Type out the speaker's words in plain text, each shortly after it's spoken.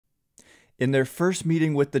In their first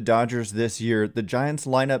meeting with the Dodgers this year, the Giants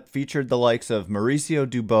lineup featured the likes of Mauricio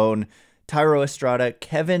Dubón, Thairo Estrada,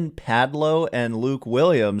 Kevin Padlo, and Luke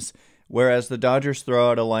Williams, whereas the Dodgers throw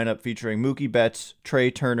out a lineup featuring Mookie Betts, Trea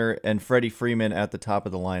Turner, and Freddie Freeman at the top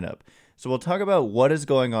of the lineup. So we'll talk about what is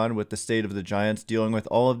going on with the state of the Giants, dealing with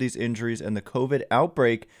all of these injuries and the COVID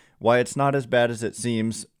outbreak, why it's not as bad as it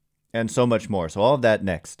seems, and so much more. So all of that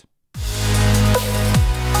next.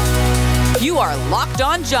 You are Locked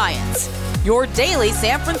On Giants, your daily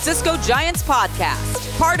San Francisco Giants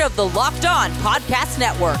podcast. Part of the Locked On Podcast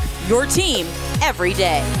Network, your team every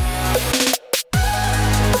day.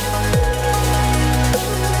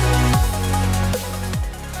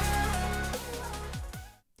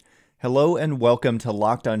 Hello and welcome to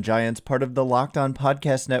Locked On Giants, part of the Locked On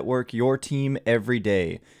Podcast Network, your team every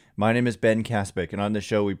day. My name is Ben Kaspick, and on the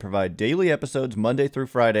show we provide daily episodes Monday through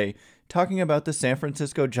Friday talking about the San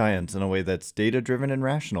Francisco Giants in a way that's data-driven and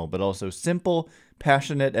rational, but also simple,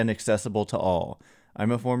 passionate, and accessible to all.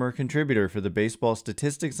 I'm a former contributor for the baseball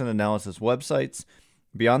statistics and analysis websites,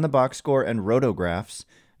 Beyond the Box Score and Rotographs.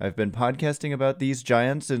 I've been podcasting about these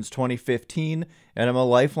Giants since 2015, and I'm a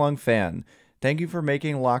lifelong fan. Thank you for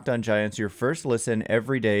making Locked On Giants your first listen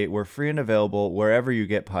every day. We're free and available wherever you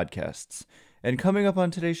get podcasts. And coming up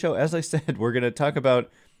on today's show, as I said, we're going to talk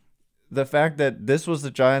about the fact that this was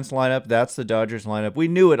the Giants lineup, that's the Dodgers lineup. We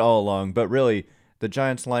knew it all along, but really, the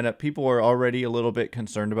Giants lineup, people were already a little bit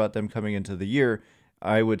concerned about them coming into the year.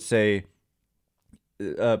 I would say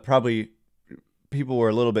probably people were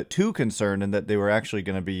a little bit too concerned and that they were actually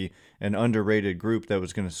going to be an underrated group that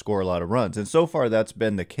was going to score a lot of runs. And so far, that's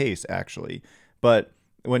been the case, actually. But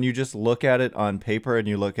when you just look at it on paper and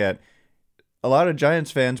you look at a lot of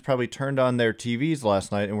Giants fans probably turned on their TVs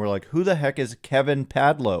last night and were like, who the heck is Kevin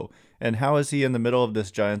Padlo? And how is he in the middle of this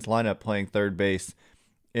Giants lineup playing third base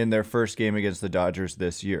in their first game against the Dodgers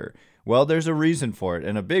this year? Well, there's a reason for it.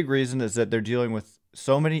 And a big reason is that they're dealing with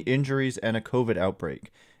so many injuries and a COVID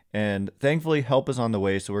outbreak. And thankfully, help is on the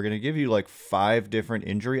way. So we're going to give you like 5 different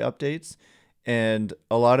injury updates. And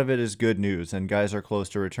a lot of it is good news. And guys are close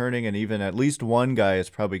to returning. And even at least one guy is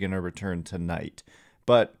probably going to return tonight.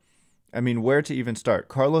 But I mean, where to even start?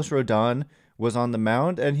 Carlos Rodón was on the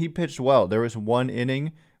mound and he pitched well. There was one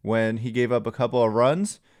inning when he gave up a couple of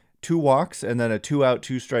runs, 2 walks, and then a 2-out,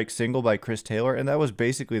 2-strike single by Chris Taylor, and that was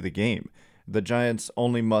basically the game. The Giants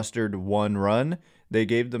only mustered 1 run. They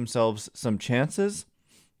gave themselves some chances.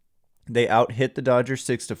 They out-hit the Dodgers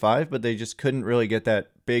 6-5, but they just couldn't really get that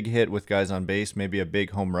big hit with guys on base. Maybe a big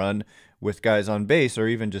home run with guys on base, or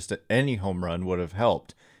even just any home run would have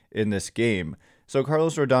helped in this game. So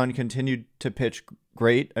Carlos Rodón continued to pitch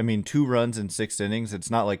great. I mean, 2 runs in 6 innings.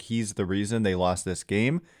 It's not like he's the reason they lost this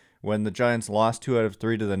game. When the Giants lost 2 out of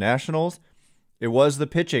 3 to the Nationals, it was the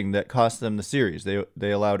pitching that cost them the series.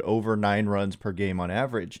 They allowed over 9 runs per game on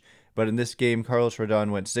average. But in this game, Carlos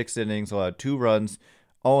Rodón went 6 innings, allowed 2 runs.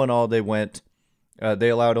 All in all, they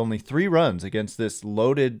allowed only 3 runs against this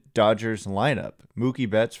loaded Dodgers lineup. Mookie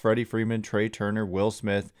Betts, Freddie Freeman, Trea Turner, Will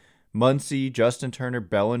Smith, Muncy, Justin Turner,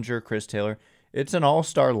 Bellinger, Chris Taylor. It's an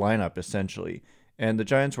all-star lineup, essentially, and the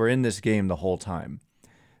Giants were in this game the whole time.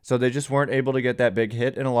 So they just weren't able to get that big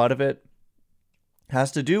hit, and a lot of it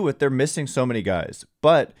has to do with they're missing so many guys.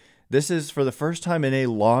 But this is, for the first time in a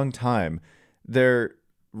long time, their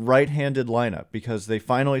right-handed lineup, because they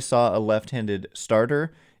finally saw a left-handed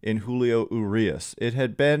starter in Julio Urias. It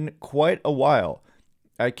had been quite a while.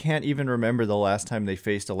 I can't even remember the last time they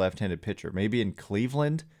faced a left-handed pitcher. Maybe in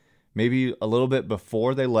Cleveland? Maybe a little bit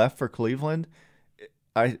before they left for Cleveland.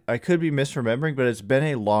 I could be misremembering, but it's been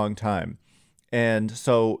a long time. And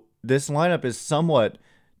so this lineup is somewhat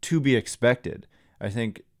to be expected. I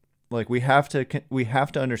think like we have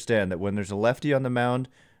to understand that when there's a lefty on the mound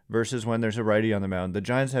versus when there's a righty on the mound, the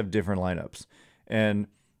Giants have different lineups. And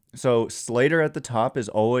so Slater at the top is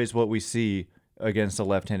always what we see against a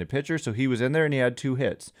left-handed pitcher. So he was in there and he had 2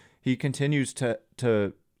 hits. He continues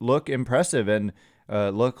to look impressive and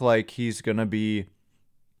look like he's going to be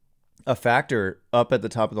a factor up at the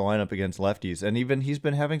top of the lineup against lefties. And even he's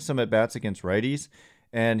been having some at-bats against righties,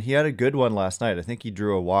 and he had a good one last night. I think he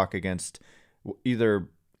drew a walk against either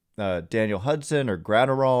Daniel Hudson or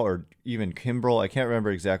Gratterall or even Kimbrel. I can't remember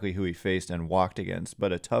exactly who he faced and walked against,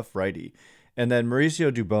 but a tough righty. And then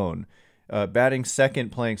Mauricio Dubón, batting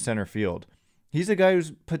second, playing center field. He's a guy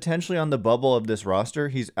who's potentially on the bubble of this roster.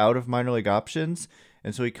 He's out of minor league options,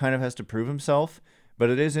 and so he kind of has to prove himself. But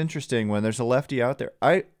it is interesting when there's a lefty out there.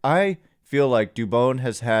 I feel like Dubón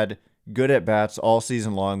has had good at-bats all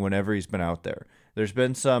season long whenever he's been out there. There's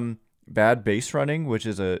been some bad base running, which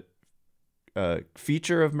is a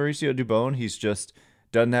feature of Mauricio Dubón. He's just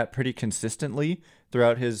done that pretty consistently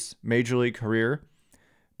throughout his major league career,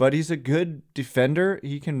 but he's a good defender.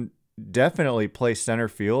 He can definitely play center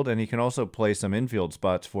field, and he can also play some infield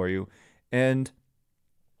spots for you. And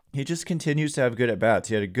he just continues to have good at-bats.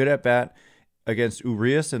 He had a good at-bat against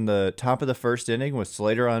Urias in the top of the first inning with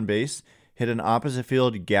Slater on base, hit an opposite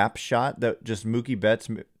field gap shot that just Mookie Betts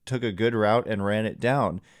took a good route and ran it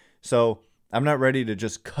down. So I'm not ready to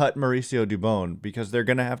just cut Mauricio Dubón because they're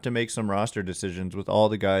going to have to make some roster decisions with all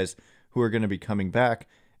the guys who are going to be coming back,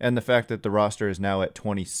 and the fact that the roster is now at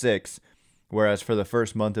 26, whereas for the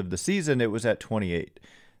first month of the season it was at 28.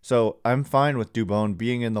 So I'm fine with Dubón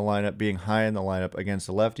being in the lineup, being high in the lineup against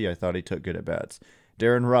a lefty. I thought he took good at-bats.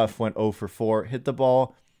 Darren Ruff went 0 for 4, hit the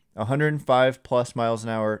ball 105 plus miles an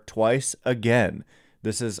hour twice again.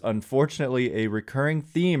 This is unfortunately a recurring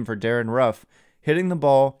theme for Darren Ruff, hitting the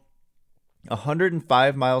ball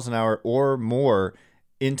 105 miles an hour or more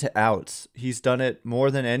into outs. He's done it more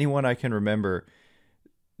than anyone I can remember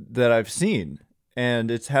that I've seen.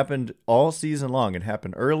 And it's happened all season long. It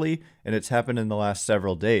happened early, and it's happened in the last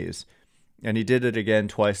several days. And he did it again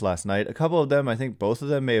twice last night. A couple of them, I think both of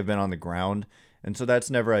them may have been on the ground. And so that's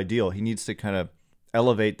never ideal. He needs to kind of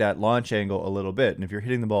elevate that launch angle a little bit. And if you're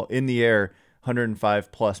hitting the ball in the air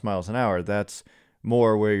 105 plus miles an hour, that's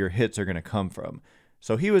more where your hits are going to come from.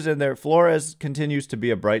 So he was in there. Flores continues to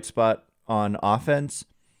be a bright spot on offense.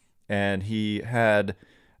 And he had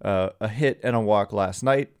a hit and a walk last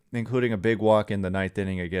night, including a big walk in the ninth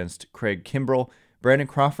inning against Craig Kimbrell. Brandon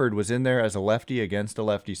Crawford was in there as a lefty against a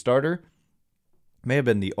lefty starter. May have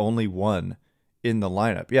been the only one in the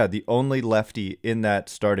lineup. Yeah, the only lefty in that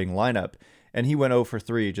starting lineup. And he went 0 for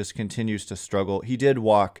 3, just continues to struggle. He did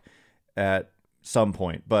walk at some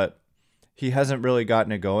point, but he hasn't really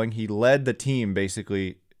gotten it going. He led the team,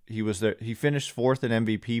 basically. He was there. He finished 4th in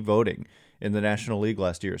MVP voting in the National League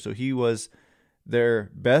last year. So he was their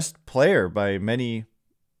best player by many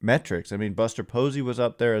metrics. I mean, Buster Posey was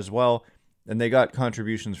up there as well, and they got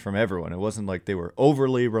contributions from everyone. It wasn't like they were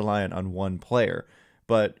overly reliant on one player,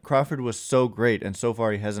 but Crawford was so great, and so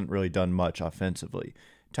far he hasn't really done much offensively.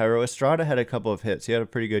 Thairo Estrada had a couple of hits. He had a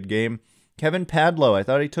pretty good game. Kevin Padlo, I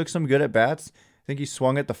thought he took some good at-bats. I think he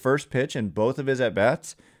swung at the first pitch in both of his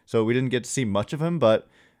at-bats, so we didn't get to see much of him, but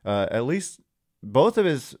at least both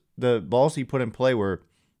of the balls he put in play were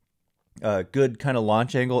good kind of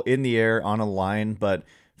launch angle in the air on a line, but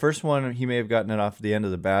first one, he may have gotten it off the end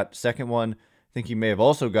of the bat. Second one, I think he may have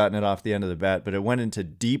also gotten it off the end of the bat, but it went into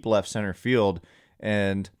deep left center field,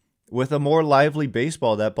 and with a more lively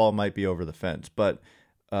baseball, that ball might be over the fence. But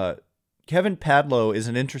Kevin Padlo is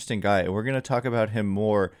an interesting guy, and we're going to talk about him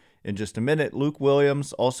more in just a minute. Luke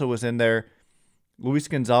Williams also was in there. Luis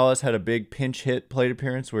Gonzalez had a big pinch hit plate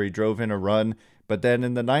appearance where he drove in a run, but then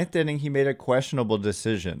in the ninth inning, he made a questionable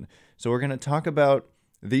decision. So we're going to talk about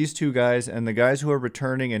these two guys and the guys who are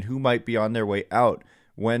returning and who might be on their way out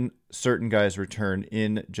when certain guys return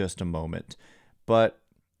in just a moment. But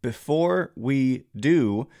before we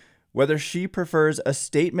do, whether she prefers a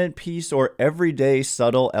statement piece or everyday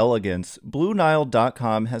subtle elegance,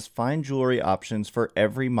 BlueNile.com has fine jewelry options for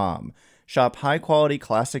every mom. Shop high-quality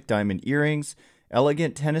classic diamond earrings,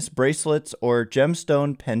 elegant tennis bracelets, or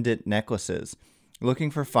gemstone pendant necklaces. Looking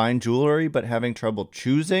for fine jewelry but having trouble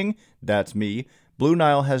choosing? That's me. Blue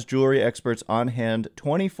Nile has jewelry experts on hand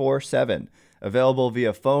 24/7, available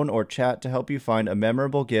via phone or chat to help you find a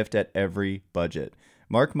memorable gift at every budget.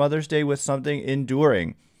 Mark Mother's Day with something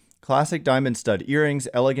enduring. Classic diamond stud earrings,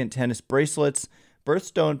 elegant tennis bracelets,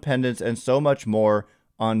 birthstone pendants, and so much more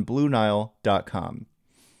on BlueNile.com.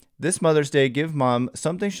 This Mother's Day, give mom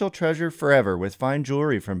something she'll treasure forever with fine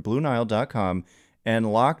jewelry from BlueNile.com,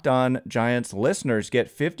 and Locked On Giants listeners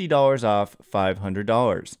get $50 off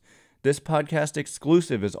 $500. This podcast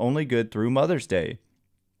exclusive is only good through Mother's Day.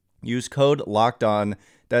 Use code LOCKEDON.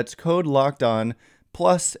 That's code LOCKEDON.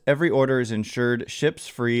 Plus, every order is insured, ships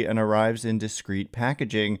free, and arrives in discreet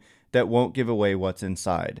packaging that won't give away what's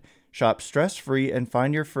inside. Shop stress-free and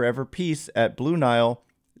find your forever peace at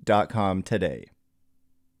BlueNile.com today.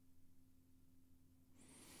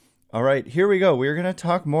 All right, here we go. We're going to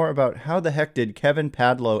talk more about how the heck did Kevin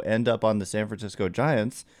Padlo end up on the San Francisco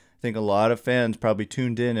Giants. I think a lot of fans probably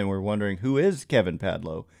tuned in and were wondering, who is Kevin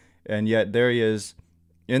Padlo? And yet there he is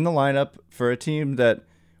in the lineup for a team that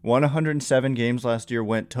won 107 games last year,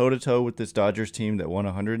 went toe-to-toe with this Dodgers team that won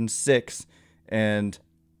 106, and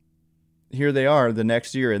here they are the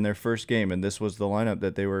next year in their first game, and this was the lineup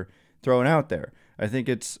that they were throwing out there. I think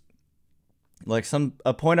it's like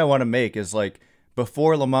a point I want to make is like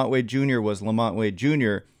before LaMonte Wade Jr. was LaMonte Wade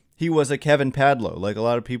Jr., he was a Kevin Padlo. Like a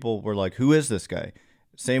lot of people were like, who is this guy?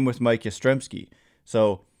 Same with Mike Yastrzemski.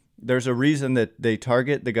 So there's a reason that they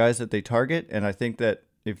target the guys that they target. And I think that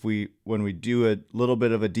when we do a little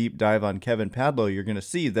bit of a deep dive on Kevin Padlo, you're going to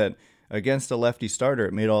see that against a lefty starter,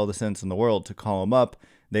 it made all the sense in the world to call him up.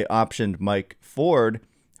 They optioned Mike Ford,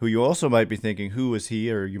 who you also might be thinking, who was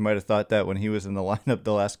he? Or you might have thought that when he was in the lineup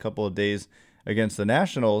the last couple of days against the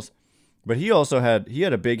Nationals. But he also had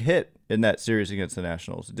a big hit in that series against the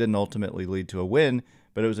Nationals. It didn't ultimately lead to a win,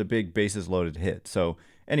 but it was a big bases-loaded hit. So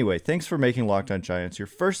anyway, thanks for making Locked On Giants your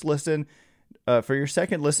first listen. For your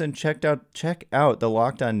second listen, check out the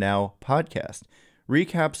Locked On Now podcast.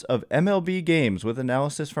 Recaps of MLB games with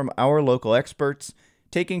analysis from our local experts,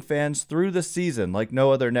 taking fans through the season like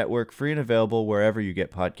no other network, free and available wherever you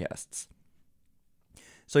get podcasts.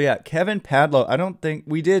 So yeah, Kevin Padlo, I don't think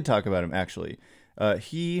we did talk about him actually.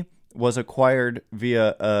 He was acquired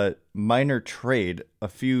via a minor trade a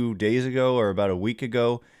few days ago or about a week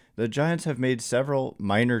ago. The Giants have made several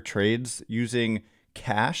minor trades using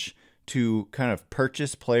cash to kind of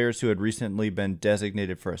purchase players who had recently been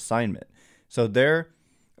designated for assignment. So they're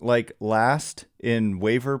like last in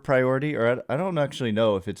waiver priority, or I don't actually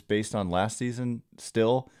know if it's based on last season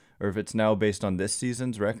still, or if it's now based on this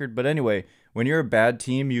season's record. But anyway, when you're a bad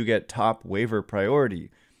team, you get top waiver priority.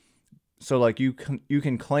 So like you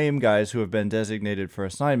can claim guys who have been designated for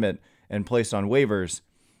assignment and placed on waivers.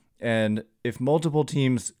 And if multiple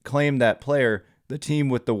teams claim that player, the team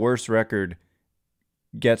with the worst record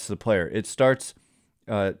gets the player. It starts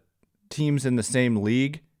teams in the same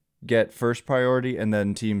league get first priority, and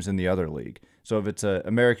then teams in the other league. So if it's an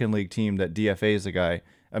American League team that DFAs a guy,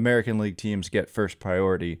 American League teams get first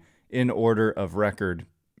priority in order of record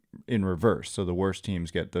in reverse. So the worst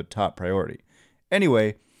teams get the top priority.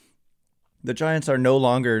 Anyway, the Giants are no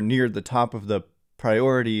longer near the top of the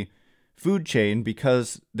priority food chain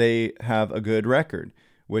because they have a good record,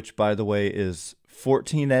 which, by the way, is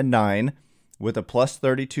 14-9 with a plus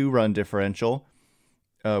 32 run differential,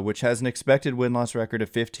 which has an expected win-loss record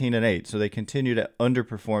of 15-8. So they continue to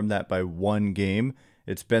underperform that by one game.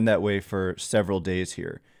 It's been that way for several days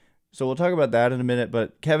here. So we'll talk about that in a minute.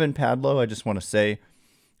 But Kevin Padlo, I just want to say,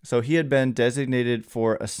 so he had been designated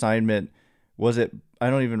for assignment. Was it?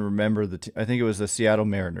 I don't even remember I think it was the Seattle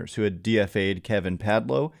Mariners who had DFA'd Kevin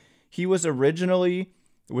Padlo. He was originally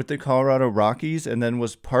with the Colorado Rockies and then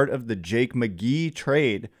was part of the Jake McGee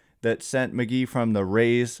trade that sent McGee from the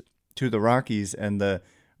Rays to the Rockies, and the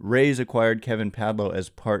Rays acquired Kevin Padlo as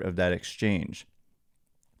part of that exchange.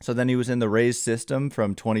 So then he was in the Rays system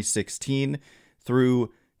from 2016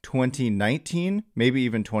 through 2019, maybe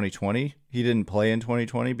even 2020. He didn't play in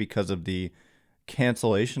 2020 because of the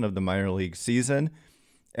cancellation of the minor league season.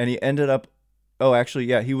 And he ended up,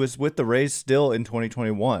 he was with the Rays still in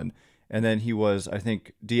 2021. And then he was, I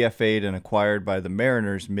think, DFA'd and acquired by the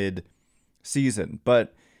Mariners mid-season.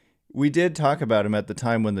 But we did talk about him at the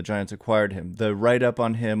time when the Giants acquired him. The write-up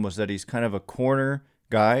on him was that he's kind of a corner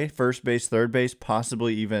guy, first base, third base,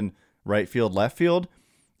 possibly even right field, left field,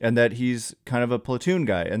 and that he's kind of a platoon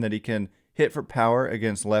guy and that he can hit for power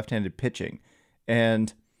against left-handed pitching.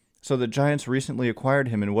 And so the Giants recently acquired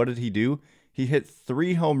him, and what did he do? He hit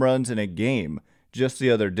 3 home runs in a game just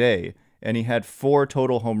the other day, and he had 4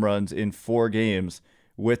 total home runs in 4 games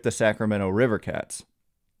with the Sacramento River Cats.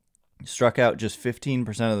 Struck out just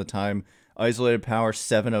 15% of the time, isolated power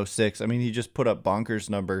 706. I mean, he just put up bonkers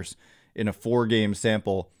numbers in a 4-game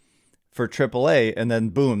sample for Triple-A, and then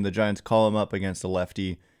boom, the Giants call him up against a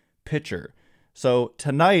lefty pitcher. So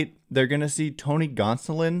tonight, they're going to see Tony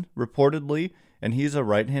Gonsolin, reportedly, and he's a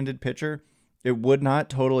right-handed pitcher. It would not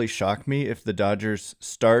totally shock me if the Dodgers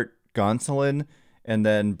start Gonsolin and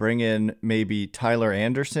then bring in maybe Tyler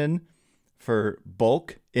Anderson for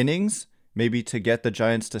bulk innings, maybe to get the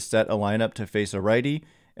Giants to set a lineup to face a righty,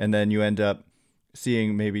 and then you end up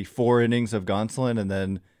seeing maybe 4 innings of Gonsolin and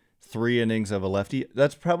then 3 innings of a lefty.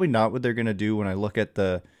 That's probably not what they're going to do when I look at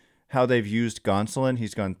how they've used Gonsolin.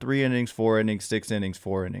 He's gone 3 innings, 4 innings, 6 innings,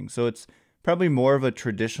 4 innings. So it's probably more of a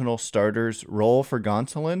traditional starter's role for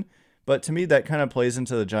Gonsolin, but to me that kind of plays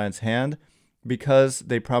into the Giants' hand because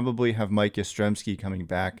they probably have Mike Yastrzemski coming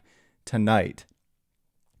back tonight.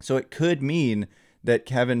 So it could mean that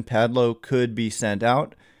Kevin Padlo could be sent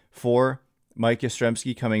out for Mike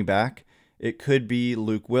Yastrzemski coming back. It could be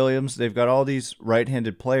Luke Williams. They've got all these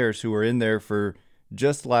right-handed players who were in there for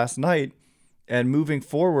just last night. And moving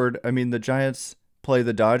forward, I mean, the Giants play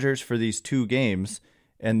the Dodgers for these 2 games.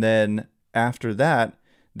 And then after that,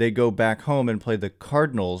 they go back home and play the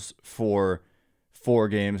Cardinals for 4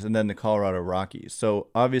 games and then the Colorado Rockies. So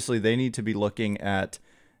obviously they need to be looking at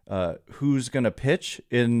who's going to pitch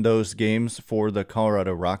in those games for the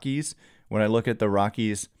Colorado Rockies. When I look at the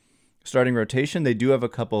Rockies starting rotation, they do have a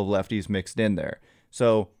couple of lefties mixed in there.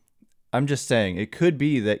 So I'm just saying, it could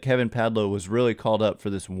be that Kevin Padlo was really called up for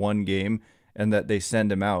this one game and that they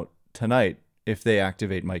send him out tonight if they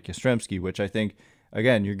activate Mike Yastrzemski, which I think,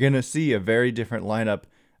 again, you're going to see a very different lineup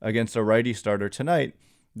against a righty starter tonight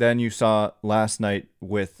than you saw last night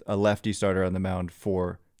with a lefty starter on the mound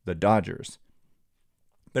for the Dodgers.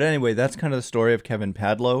 But anyway, that's kind of the story of Kevin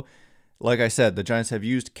Padlo. Like I said, the Giants have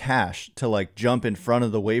used cash to like jump in front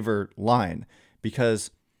of the waiver line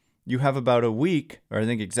because you have about a week, or I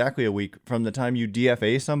think exactly a week, from the time you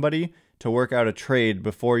DFA somebody to work out a trade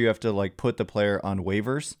before you have to like put the player on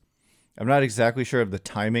waivers. I'm not exactly sure of the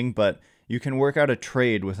timing, but you can work out a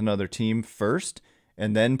trade with another team first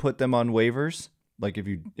and then put them on waivers. Like if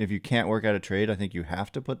you can't work out a trade, I think you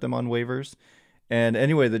have to put them on waivers. And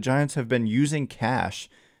anyway, the Giants have been using cash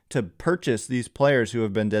to purchase these players who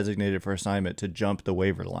have been designated for assignment to jump the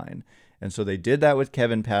waiver line. And so they did that with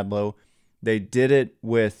Kevin Padlo. They did it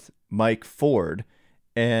with Mike Ford,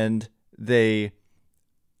 and they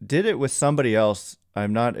did it with somebody else.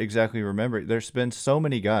 I'm not exactly remembering. There's been so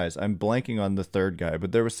many guys. I'm blanking on the third guy,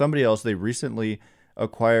 but there was somebody else they recently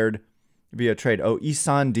acquired via trade. Oh,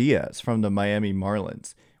 Isan Diaz from the Miami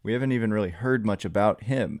Marlins. We haven't even really heard much about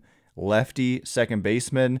him. Lefty second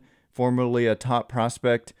baseman, formerly a top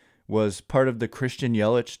prospect, was part of the Christian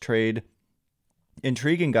Yelich trade.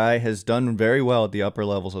 Intriguing guy, has done very well at the upper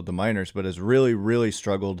levels of the minors, but has really, really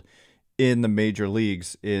struggled in the major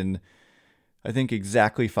leagues in, I think,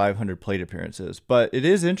 exactly 500 plate appearances. But it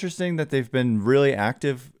is interesting that they've been really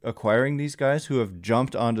active acquiring these guys who have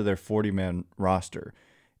jumped onto their 40-man roster.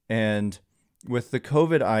 And with the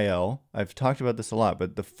COVID IL, I've talked about this a lot,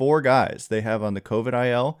 but the 4 guys they have on the COVID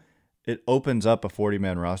IL, it opens up a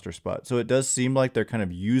 40-man roster spot. So it does seem like they're kind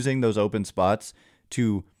of using those open spots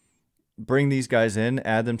to bring these guys in,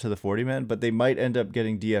 add them to the 40-man, but they might end up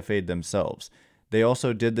getting DFA'd themselves. They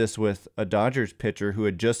also did this with a Dodgers pitcher who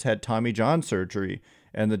had just had Tommy John surgery,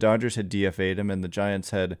 and the Dodgers had DFA'd him, and the Giants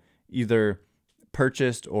had either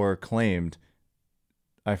purchased or claimed,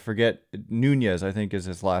 I forget, Nunez, I think is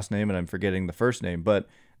his last name, and I'm forgetting the first name, but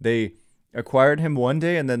they acquired him one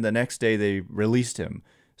day, and then the next day they released him.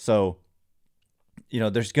 So,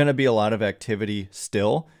 there's going to be a lot of activity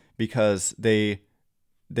still because they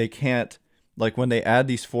can't, like when they add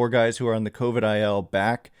these 4 guys who are on the COVID IL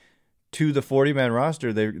back to the 40-man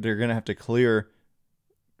roster, they're going to have to clear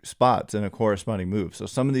spots in a corresponding move. So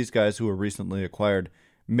some of these guys who were recently acquired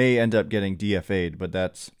may end up getting DFA'd, but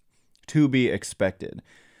that's to be expected.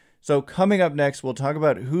 So coming up next, we'll talk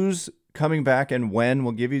about who's coming back and when.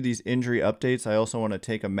 We'll give you these injury updates. I also want to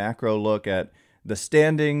take a macro look at the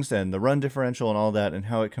standings and the run differential and all that and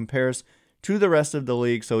how it compares to the rest of the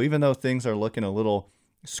league. So even though things are looking a little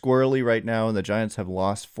squirrely right now and the Giants have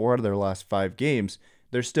lost 4 out of their last 5 games,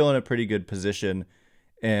 they're still in a pretty good position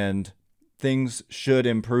and things should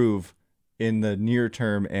improve in the near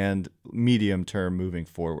term and medium term moving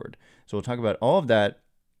forward. So we'll talk about all of that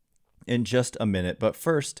in just a minute. But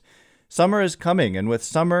first, summer is coming, and with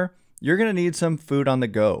summer, you're going to need some food on the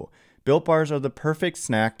go. Built Bars are the perfect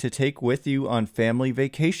snack to take with you on family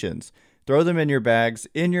vacations. Throw them in your bags,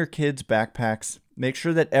 in your kids' backpacks. Make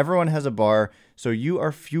sure that everyone has a bar so you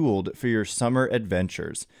are fueled for your summer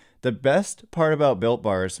adventures. The best part about Built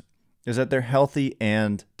Bars is that they're healthy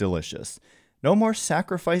and delicious. No more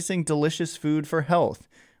sacrificing delicious food for health.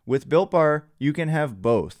 With Built Bar, you can have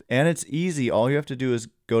both, and it's easy. All you have to do is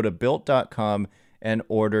go to Built.com and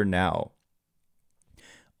order now.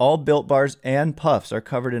 All Built Bars and Puffs are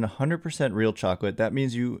covered in 100% real chocolate. That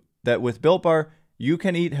means that with Built Bar, you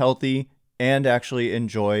can eat healthy and actually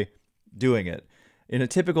enjoy doing it. In a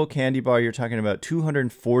typical candy bar, you're talking about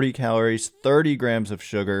 240 calories, 30 grams of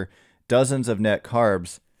sugar, dozens of net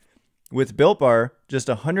carbs. With Built Bar, just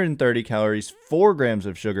 130 calories, 4 grams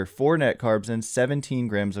of sugar, 4 net carbs, and 17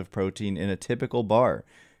 grams of protein in a typical bar.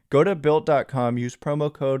 Go to Built.com, use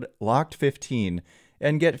promo code LOCKED15,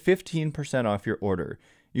 and get 15% off your order.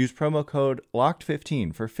 Use promo code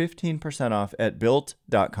LOCKED15 for 15% off at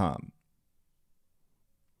Built.com.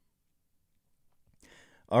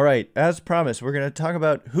 All right, as promised, we're going to talk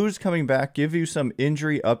about who's coming back, give you some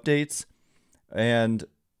injury updates, and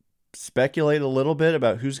speculate a little bit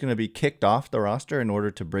about who's going to be kicked off the roster in order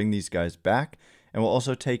to bring these guys back. And we'll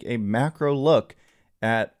also take a macro look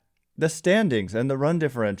at the standings and the run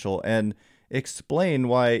differential and explain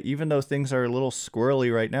why, even though things are a little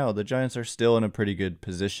squirrely right now, the Giants are still in a pretty good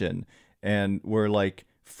position. And we're like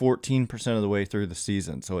 14% of the way through the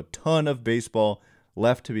season. So a ton of baseball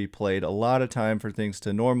left to be played, a lot of time for things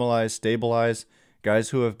to normalize, stabilize,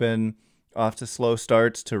 guys who have been off to slow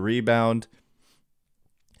starts to rebound.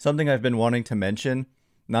 Something I've been wanting to mention,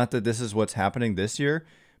 not that this is what's happening this year,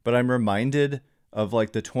 but I'm reminded of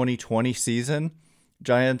like the 2020 season,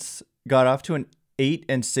 Giants got off to an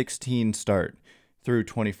 8-16 start through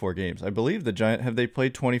 24 games. I believe the Giants, have they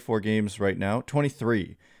played 24 games right now?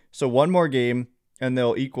 23. So one more game and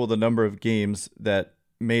they'll equal the number of games that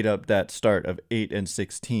made up that start of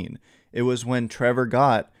 8-16. It was when Trevor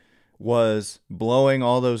Gott was blowing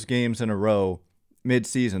all those games in a row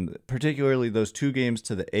mid-season, particularly those 2 games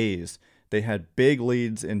to the A's. They had big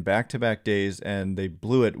leads in back-to-back days, and they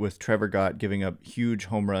blew it with Trevor Gott giving up huge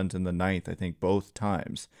home runs in the 9th, I think, both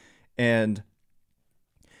times. And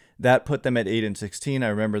that put them at 8-16. I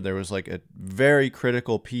remember there was like a very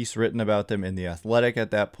critical piece written about them in The Athletic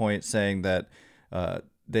at that point, saying that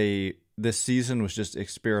this season was just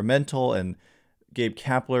experimental, and Gabe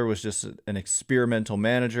Kapler was just an experimental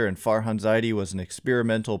manager, and Farhan Zaidi was an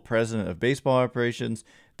experimental president of baseball operations.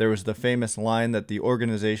 There was the famous line that the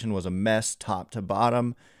organization was a mess top to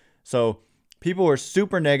bottom. So people were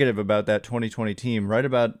super negative about that 2020 team right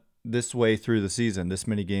about this way through the season, this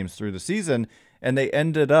many games through the season, and they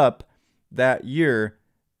ended up that year,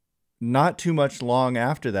 not too much long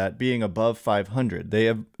after that, being above 500.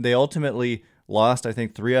 They ultimately lost, I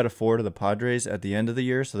think, 3 out of 4 to the Padres at the end of the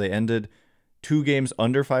year, so they ended 2 games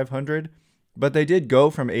under 500, but they did go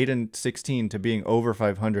from 8-16 to being over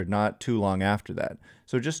 500 not too long after that.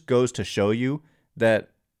 So it just goes to show you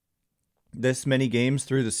that this many games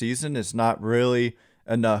through the season is not really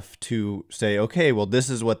enough to say, okay, well, this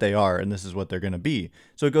is what they are and this is what they're going to be.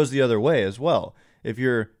 So it goes the other way as well. If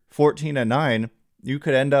you're 14-9, you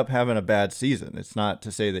could end up having a bad season. It's not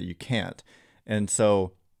to say that you can't. And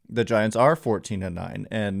so the Giants are 14-9,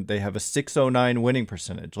 and they have a .609 winning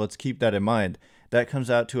percentage. Let's keep that in mind. That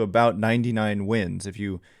comes out to about 99 wins. If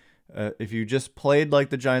you just played like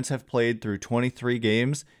the Giants have played through 23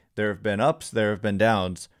 games, there have been ups, there have been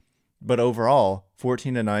downs, but overall,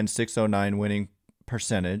 14-9, .609 winning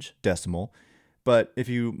percentage, decimal. But if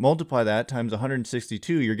you multiply that times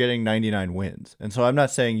 162, you're getting 99 wins. And so I'm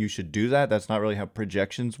not saying you should do that. That's not really how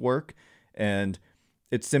projections work. And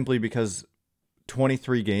it's simply because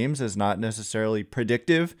 23 games is not necessarily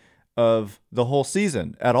predictive of the whole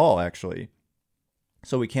season at all, actually.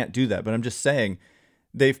 So we can't do that. But I'm just saying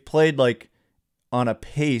they've played like on a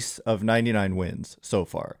pace of 99 wins so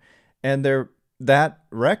far. And that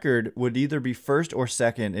record would either be first or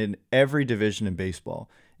second in every division in baseball.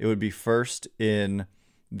 It would be first in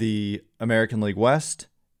the American League West,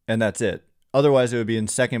 and that's it. Otherwise, it would be in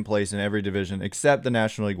second place in every division except the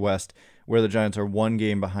National League West, where the Giants are 1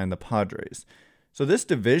 game behind the Padres. So this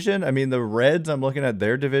division, I mean, the Reds, I'm looking at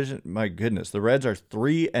their division. My goodness, the Reds are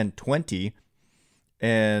 3-20.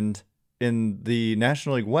 And in the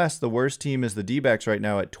National League West, the worst team is the D-backs right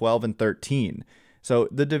now at 12-13. So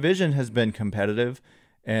the division has been competitive,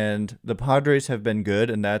 and the Padres have been good,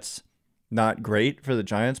 and that's not great for the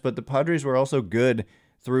Giants. But the Padres were also good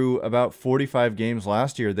through about 45 games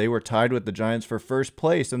last year. They were tied with the Giants for first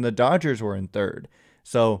place, and the Dodgers were in third.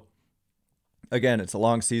 So again, it's a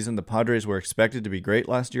long season. The Padres were expected to be great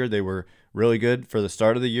last year. They were really good for the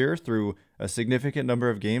start of the year through a significant number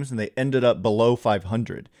of games, and they ended up below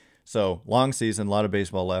 500. So long season, a lot of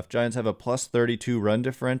baseball left. Giants have a +32 run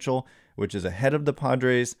differential, which is ahead of the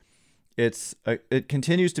Padres. It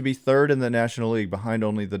continues to be third in the National League, behind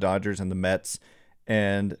only the Dodgers and the Mets,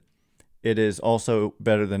 and it is also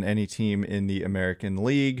better than any team in the American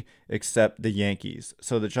League except the Yankees.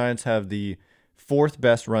 So the Giants have the 4th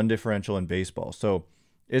best run differential in baseball. So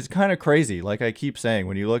it's kind of crazy. Like I keep saying,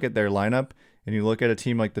 when you look at their lineup and you look at a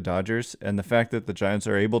team like the Dodgers, and the fact that the Giants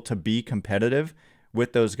are able to be competitive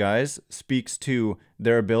with those guys speaks to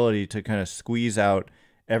their ability to kind of squeeze out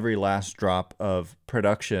every last drop of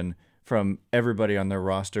production from everybody on their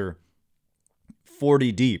roster,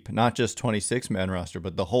 40 deep, not just 26-man roster,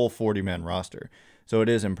 but the whole 40-man roster. So it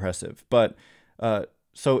is impressive. But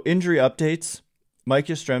so injury updates, Mike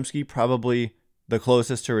Yastrzemski probably the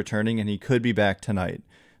closest to returning, and he could be back tonight.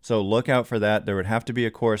 So look out for that. There would have to be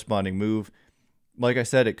a corresponding move. Like I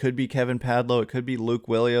said, it could be Kevin Padlo. It could be Luke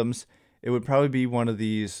Williams. It would probably be one of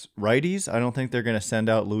these righties. I don't think they're going to send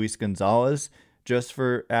out Luis Gonzalez just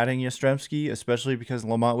for adding Yastrzemski, especially because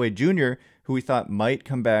LaMonte Wade Jr., who we thought might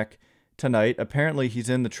come back tonight, apparently he's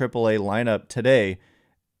in the Triple-A lineup today,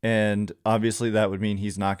 and obviously that would mean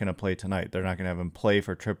he's not going to play tonight. They're not going to have him play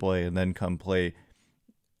for Triple-A and then come play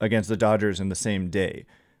against the Dodgers in the same day.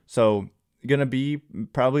 So going to be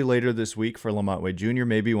probably later this week for LaMonte Wade Jr.,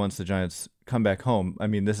 maybe once the Giants come back home. I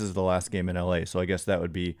mean, this is the last game in LA, so I guess that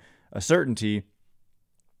would be a certainty.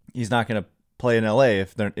 He's not going to play in LA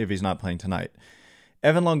if he's not playing tonight.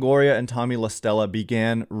 Evan Longoria and Tommy La Stella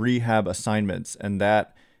began rehab assignments, and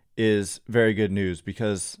that is very good news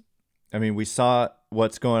because, I mean, we saw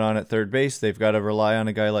what's going on at third base. They've got to rely on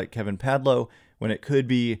a guy like Kevin Padlo when it could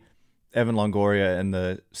be Evan Longoria and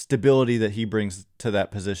the stability that he brings to that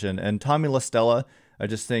position. And Tommy La Stella, I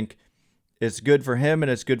just think it's good for him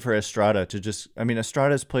and it's good for Estrada to just, I mean,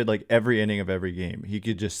 Estrada's played like every inning of every game. He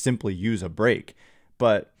could just simply use a break.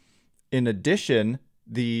 But in addition,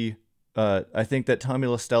 I think that Tommy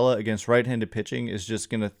La Stella against right-handed pitching is just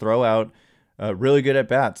going to throw out really good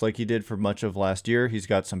at-bats like he did for much of last year. He's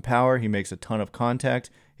got some power. He makes a ton of contact.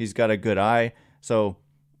 He's got a good eye. So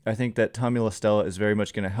I think that Tommy La Stella is very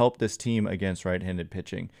much going to help this team against right-handed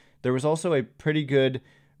pitching. There was also a pretty good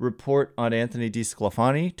report on Tony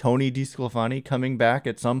DeSclafani coming back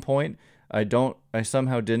at some point. I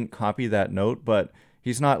somehow didn't copy that note, but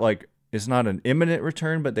it's not an imminent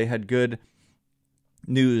return, but they had good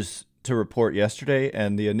news to report yesterday,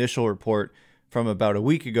 and the initial report from about a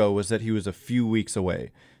week ago was that he was a few weeks away.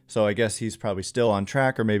 So I guess he's probably still on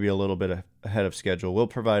track or maybe a little bit ahead of schedule. We'll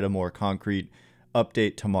provide a more concrete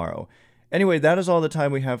update tomorrow. Anyway, that is all the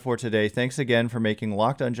time we have for today. Thanks again for making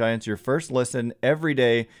Locked On Giants your first listen every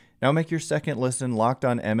day. Now make your second listen Locked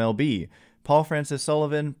On MLB. Paul Francis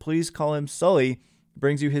Sullivan, please call him Sully,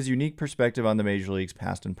 brings you his unique perspective on the major leagues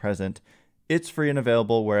past and present. It's free and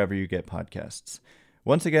available wherever you get podcasts.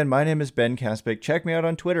 Once again, my name is Ben Kaspick. Check me out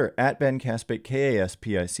on Twitter at Ben Kaspick,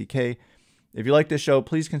 Kaspick. If you like this show,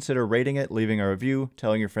 please consider rating it, leaving a review,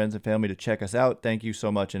 telling your friends and family to check us out. Thank you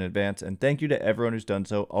so much in advance, and thank you to everyone who's done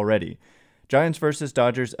so already. Giants versus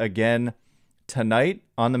Dodgers again tonight.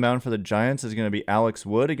 On the mound for the Giants is going to be Alex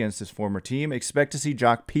Wood against his former team. Expect to see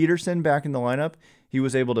Joc Pederson back in the lineup. He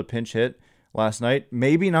was able to pinch hit last night.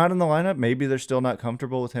 Maybe not in the lineup. Maybe they're still not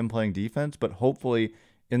comfortable with him playing defense, but hopefully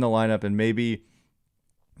in the lineup and maybe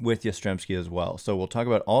with Yastrzemski as well. So we'll talk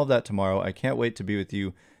about all of that tomorrow. I can't wait to be with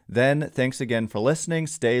you then. Thanks again for listening.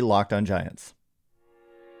 Stay locked on Giants.